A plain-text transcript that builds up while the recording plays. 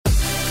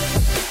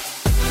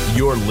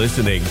You're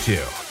listening to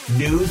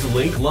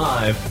NewsLink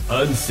Live,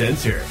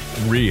 uncensored,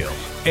 real,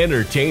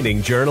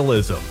 entertaining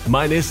journalism,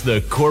 minus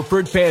the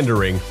corporate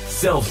pandering,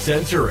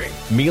 self-censoring,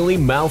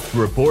 mealy-mouthed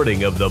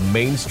reporting of the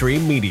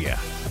mainstream media.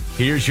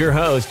 Here's your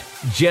host,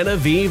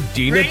 Genevieve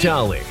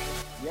DiNatale.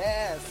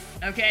 Yes.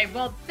 Okay,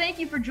 well, thank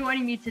you for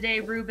joining me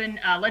today, Ruben.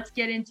 Let's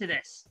get into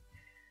this.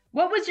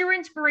 What was your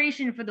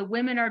inspiration for the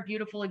Women Are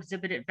Beautiful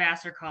exhibit at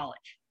Vassar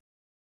College?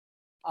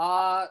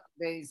 The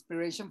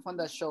inspiration from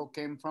that show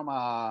came from,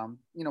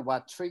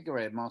 what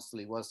triggered it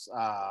mostly was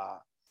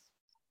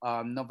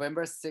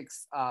November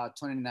 6,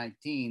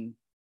 2019.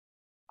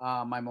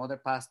 My mother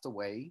passed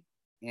away.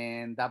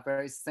 And that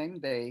very same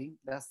day,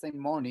 that same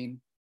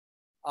morning,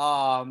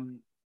 I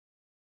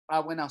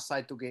went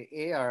outside to get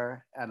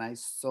air and I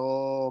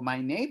saw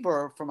my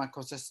neighbor from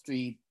across the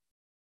street.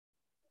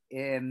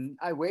 And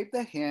I waved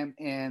at him,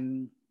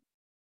 and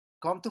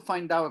come to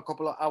find out a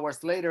couple of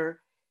hours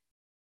later,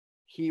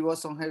 he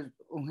was on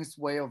his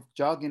way of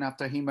jogging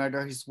after he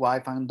murdered his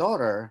wife and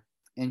daughter.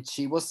 And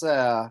she was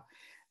a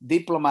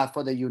diplomat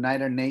for the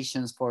United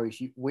Nations for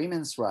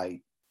women's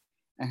rights.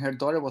 And her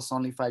daughter was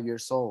only 5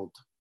 years old.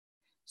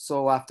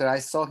 So after I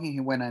saw him,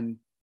 he went and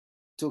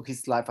took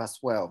his life as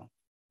well.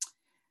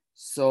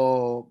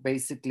 So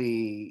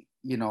basically,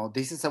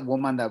 this is a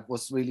woman that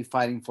was really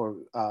fighting for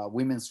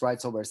women's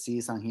rights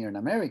overseas and here in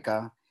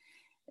America.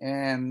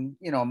 And,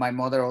 my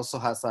mother also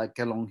has like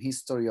a long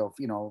history of,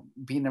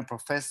 being a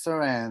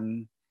professor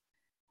and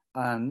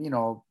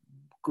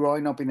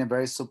growing up in a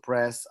very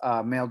suppressed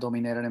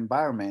male-dominated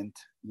environment,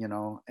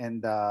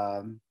 and,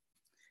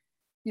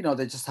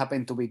 they just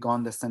happened to be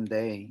gone the same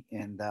day.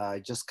 And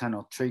it just kind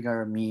of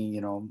triggered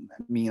me,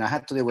 I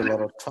had to deal with a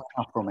lot of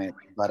trauma from it,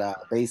 but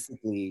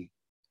basically,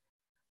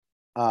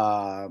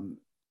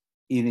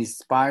 it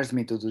inspires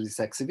me to do this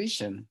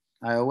exhibition.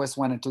 I always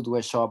wanted to do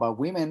a show about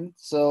women,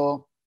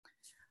 so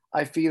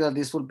I feel that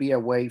this would be a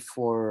way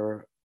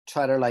for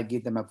try to like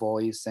give them a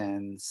voice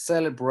and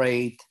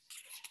celebrate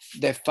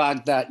the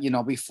fact that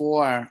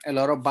before a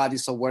lot of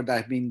bodies of work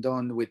that have been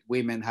done with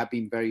women have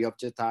been very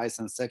objectized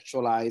and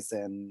sexualized,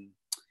 and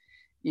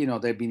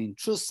they've been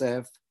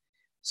intrusive.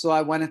 So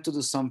I wanted to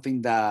do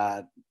something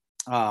that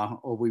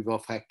we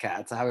both have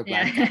cats. I have a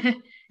black cat.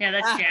 Yeah,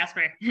 that's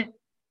Jasper.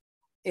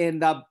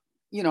 And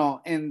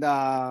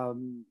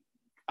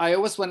I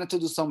always wanted to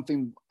do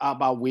something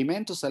about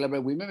women, to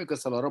celebrate women,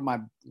 because a lot of my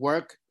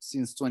work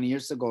since 20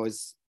 years ago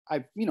is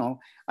I've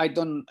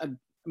done a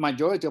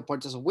majority of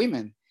portraits of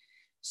women.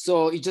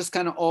 So it just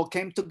kind of all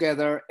came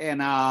together,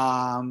 and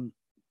I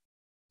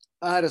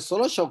had a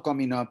solo show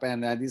coming up,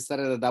 and I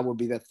decided that would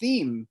be the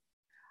theme.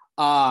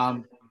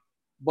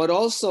 But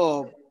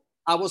also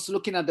I was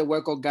looking at the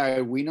work of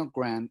Gary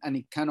Winogrand, and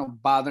it kind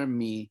of bothered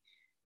me.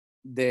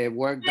 The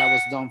work that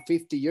was done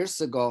 50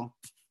 years ago,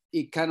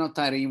 it kind of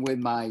tied in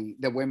with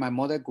the way my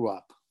mother grew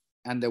up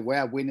and the way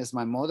I witnessed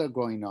my mother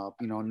growing up,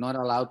 not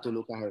allowed to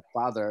look at her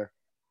father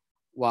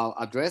while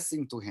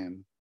addressing to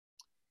him.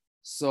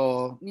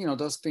 So,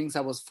 those things,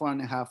 I was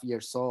 4.5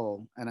 years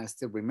old, and I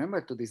still remember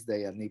to this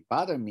day, and it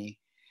bothered me.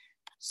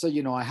 So,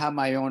 I have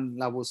my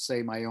own, I would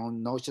say, my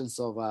own notions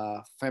of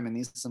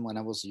feminism when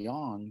I was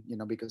young,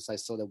 because I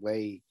saw the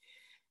way,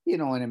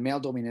 in a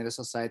male-dominated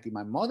society,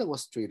 my mother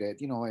was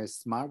treated, a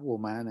smart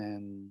woman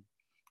and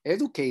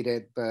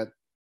educated, but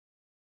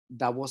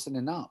that wasn't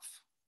enough,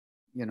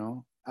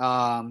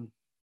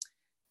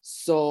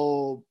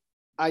 So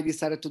I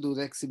decided to do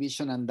the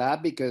exhibition on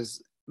that,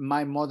 because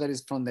my mother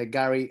is from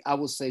I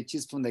would say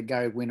she's from the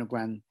Gary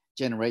Winogrand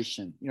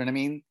generation. You know what I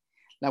mean?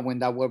 Like when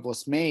that work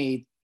was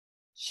made,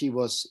 she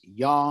was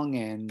young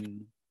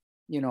and,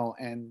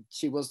 and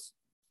she was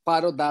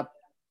part of that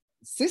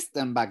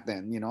system back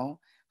then,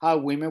 how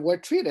women were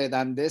treated,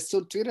 and they're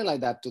still treated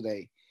like that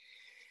today.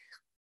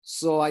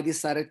 So I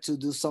decided to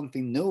do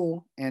something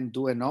new and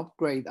do an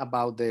upgrade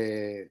about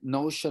the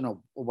notion of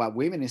what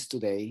women is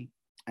today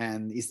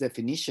and its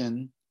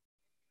definition,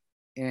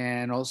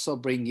 and also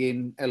bring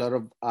in a lot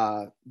of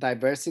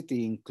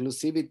diversity,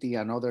 inclusivity,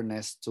 and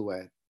otherness to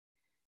it.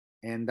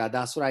 And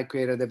that's what I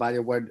created, the body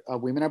of work,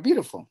 Women Are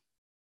Beautiful.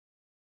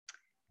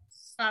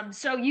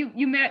 So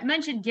you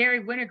mentioned Gary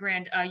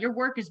Winogrand. Your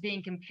work is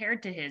being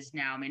compared to his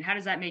now. I mean, how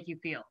does that make you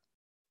feel?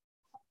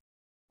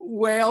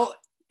 Well,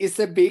 it's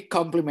a big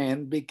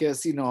compliment,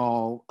 because, you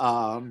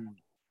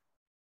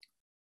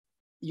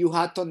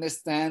have to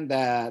understand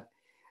that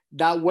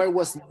work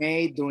was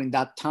made during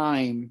that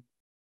time,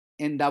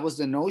 and that was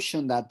the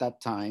notion at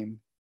that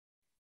time.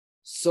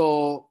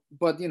 So,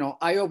 but,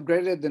 I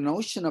upgraded the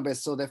notion of it.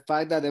 So the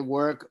fact that the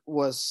work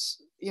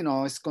was,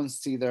 is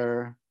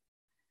considered,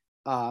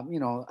 at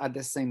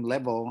the same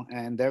level,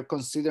 and they're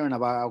considering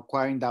about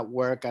acquiring that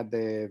work at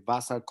the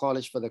Vassar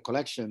College for the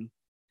collection.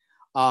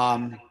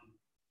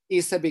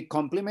 It's a big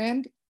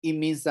compliment. It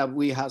means that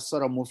we have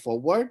sort of moved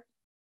forward.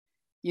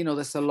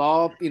 There's a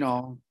lot,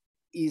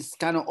 is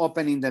kind of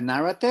opening the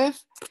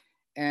narrative.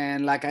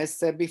 And like I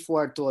said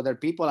before to other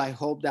people, I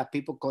hope that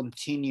people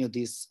continue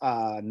this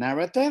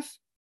narrative,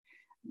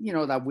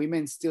 that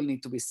women still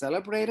need to be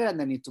celebrated and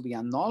they need to be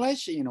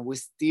acknowledged. We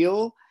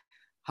still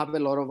have a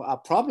lot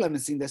of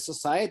problems in the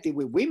society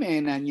with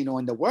women, and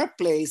in the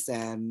workplace,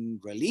 and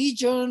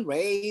religion,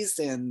 race,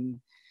 and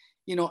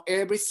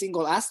every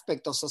single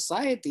aspect of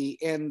society.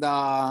 And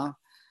I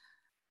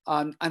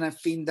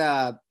think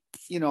that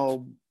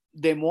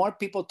the more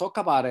people talk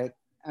about it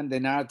and the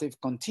narrative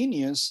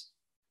continues,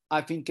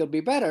 I think it'll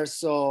be better.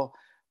 So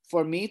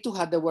for me to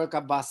have the work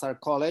at Vassar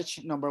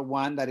College, number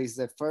one, that is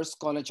the first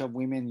college of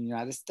women in the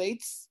United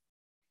States.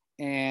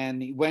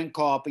 And it went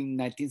co-op in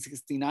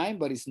 1969,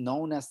 but it's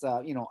known as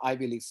a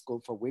Ivy League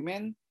school for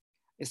women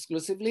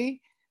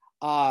exclusively.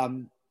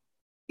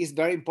 It's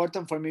very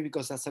important for me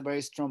because that's a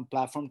very strong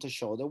platform to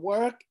show the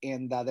work,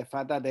 and the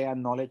fact that they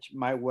acknowledge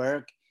my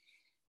work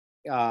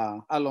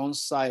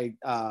alongside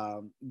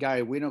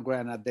Gary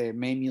Winogrand at the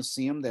main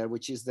museum there,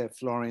 which is the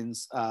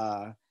Florence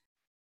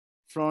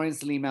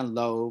Lehman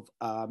Loeb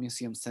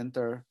Museum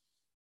Center.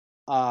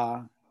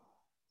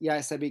 Yeah,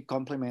 it's a big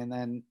compliment,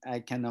 and I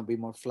cannot be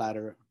more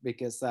flattered,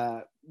 because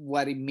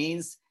what it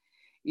means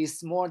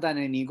is more than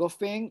an ego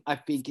thing. I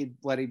think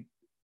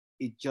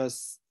it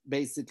just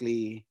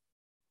basically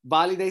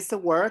validates the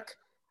work,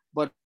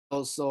 but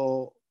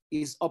also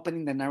is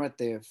opening the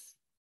narrative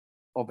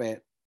of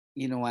it,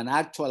 and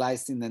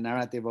actualizing the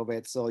narrative of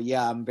it. So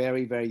yeah, I'm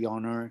very, very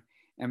honored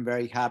and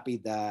very happy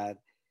that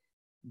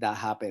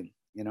happened.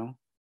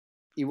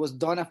 It was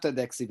done after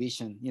the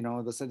exhibition. It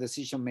was a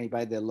decision made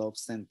by the Loeb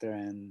Center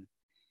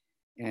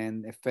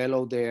and a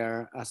fellow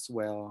there as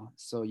well.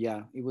 So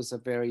yeah, it was a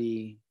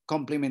very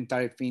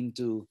complimentary thing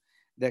to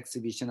the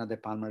exhibition at the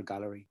Palmer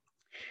Gallery.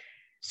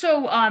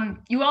 So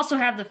you also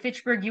have the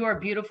Fitchburg You Are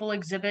Beautiful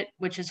exhibit,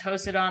 which is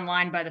hosted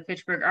online by the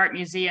Fitchburg Art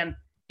Museum.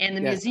 And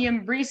the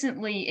museum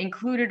recently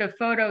included a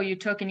photo you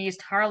took in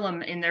East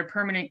Harlem in their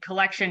permanent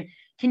collection.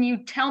 Can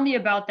you tell me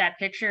about that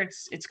picture?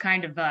 It's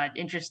kind of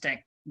interesting.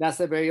 That's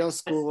a very old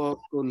school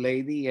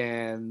lady,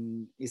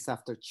 and it's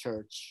after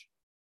church.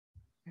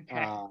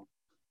 Okay.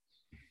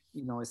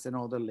 It's an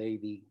older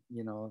lady.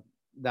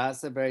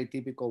 That's a very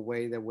typical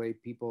way, the way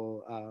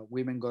people,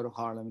 women go to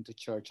Harlem to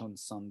church on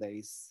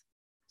Sundays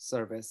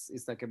service.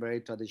 It's like a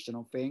very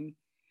traditional thing,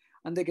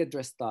 and they get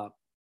dressed up.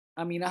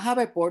 I mean, I have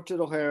a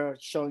portrait of her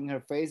showing her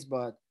face,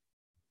 but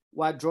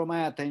what drew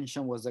my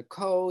attention was the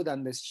coat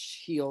and the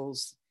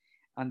heels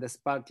and the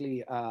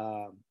sparkly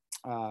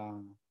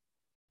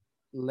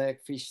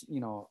leg fish,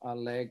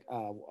 leg,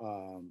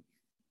 how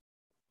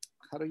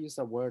do you use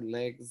the word,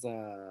 legs?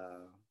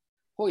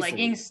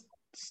 Leggings?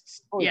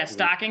 Yeah,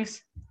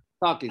 stockings.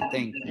 Stockings,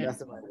 thank you. That's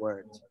the right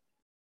word.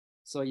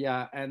 So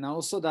yeah, and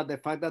also that the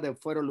fact that the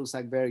photo looks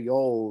like very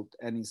old,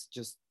 and it's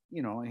just,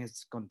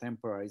 it's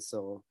contemporary.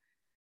 So,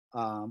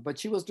 but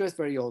she was dressed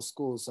very old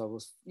school. So I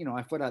was,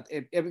 I thought that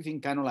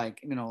everything kind of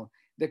like,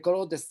 the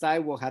color of the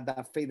sidewalk had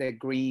that faded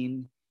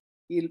green.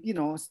 It,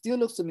 still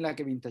looks to me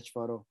like a vintage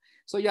photo.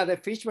 So yeah, the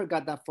Fitchburg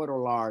got that photo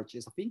large.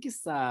 I think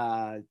it's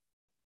 20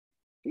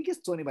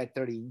 by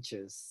 30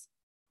 inches,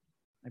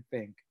 I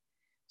think.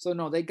 So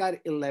no, they got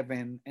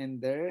 11,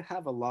 and they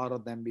have a lot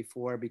of them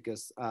before,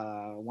 because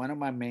one of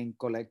my main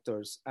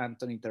collectors,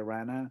 Anthony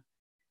Terrana,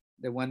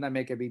 the one that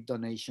make a big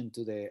donation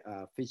to the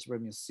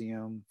Fitchburg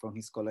Museum from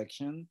his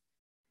collection,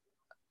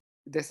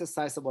 there's a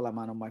sizable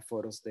amount of my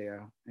photos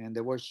there, and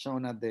they were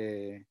shown at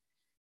the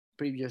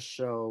previous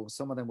show.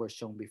 Some of them were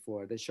shown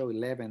before. They show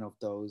 11 of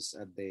those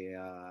at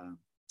the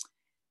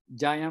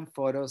Giant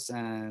Photos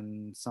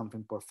and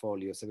Something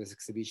Portfolios. It was an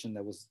exhibition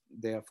that was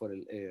there for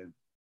a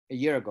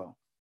year ago.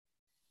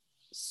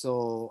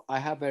 So I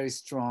have very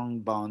strong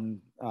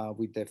bond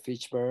with the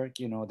Fitchburg.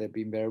 They've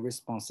been very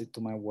responsive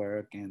to my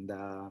work, and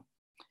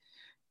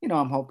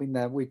I'm hoping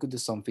that we could do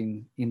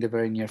something in the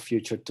very near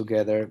future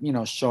together.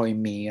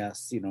 Showing me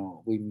as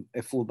with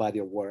a full body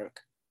of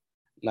work,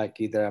 like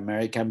either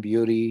American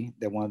Beauty,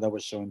 the one that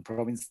was showing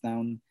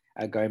Provincetown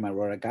at Gary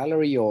Marora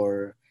Gallery,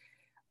 or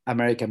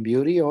American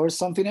Beauty, or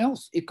something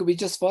else. It could be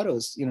just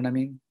photos. You know what I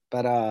mean?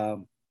 But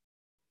I'm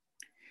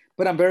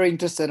very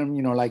interested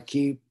in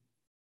keep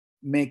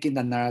making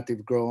the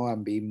narrative grow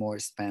and be more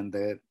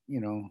expanded,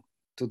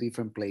 to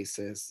different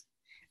places.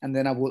 And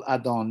then I will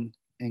add on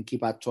and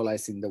keep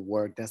actualizing the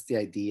work. That's the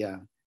idea,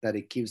 that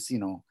it keeps,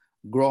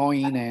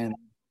 growing,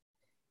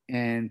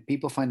 and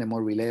people find it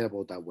more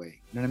relatable that way.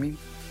 You know what I mean?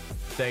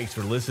 Thanks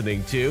for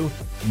listening to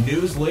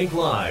NewsLink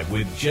Live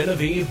with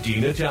Genevieve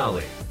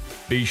DiNatale.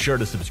 Be sure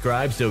to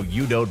subscribe so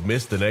you don't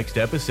miss the next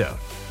episode.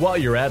 While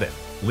you're at it,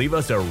 leave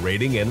us a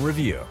rating and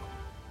review.